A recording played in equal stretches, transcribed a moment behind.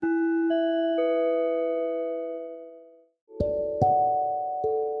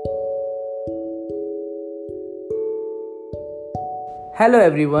Hello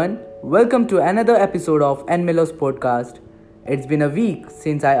everyone, welcome to another episode of Enmelos podcast. It's been a week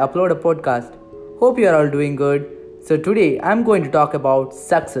since I upload a podcast. Hope you are all doing good. So today I'm going to talk about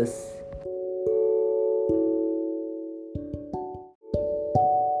success.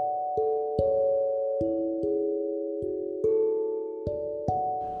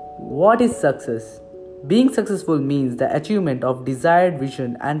 What is success? Being successful means the achievement of desired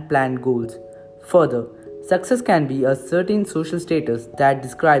vision and planned goals. Further, success can be a certain social status that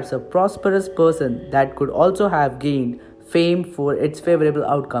describes a prosperous person that could also have gained fame for its favorable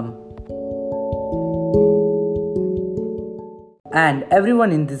outcome. And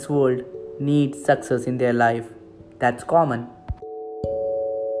everyone in this world needs success in their life. That's common.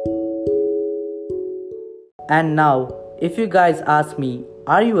 And now, if you guys ask me,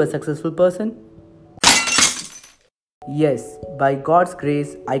 are you a successful person? Yes, by God's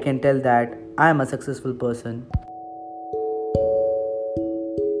grace, I can tell that I am a successful person.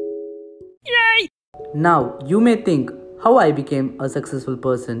 Now, you may think how I became a successful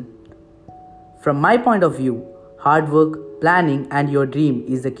person. From my point of view, hard work, planning, and your dream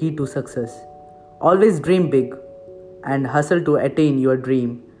is the key to success. Always dream big and hustle to attain your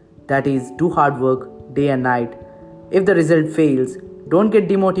dream. That is, do hard work day and night. If the result fails, don't get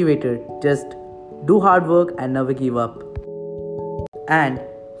demotivated. Just do hard work and never give up. And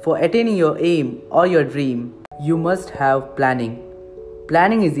for attaining your aim or your dream, you must have planning.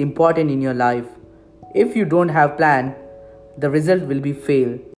 Planning is important in your life. If you don't have plan, the result will be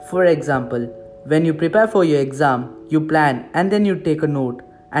fail. For example, when you prepare for your exam, you plan and then you take a note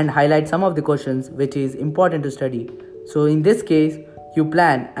and highlight some of the questions which is important to study. So in this case, you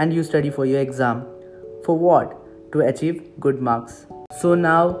plan and you study for your exam. For what? To achieve good marks. So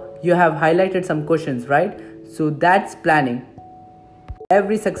now you have highlighted some questions, right? So that's planning.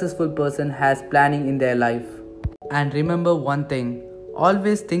 Every successful person has planning in their life. And remember one thing,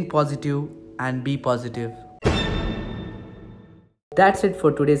 always think positive and be positive. That's it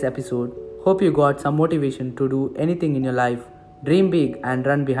for today's episode. Hope you got some motivation to do anything in your life. Dream big and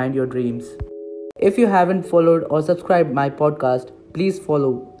run behind your dreams. If you haven't followed or subscribed my podcast, please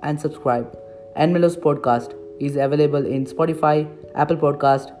follow and subscribe. Enmelos podcast is available in Spotify, Apple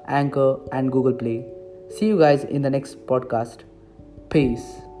Podcast, Anchor, and Google Play. See you guys in the next podcast.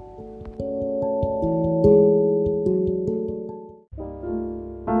 Peace.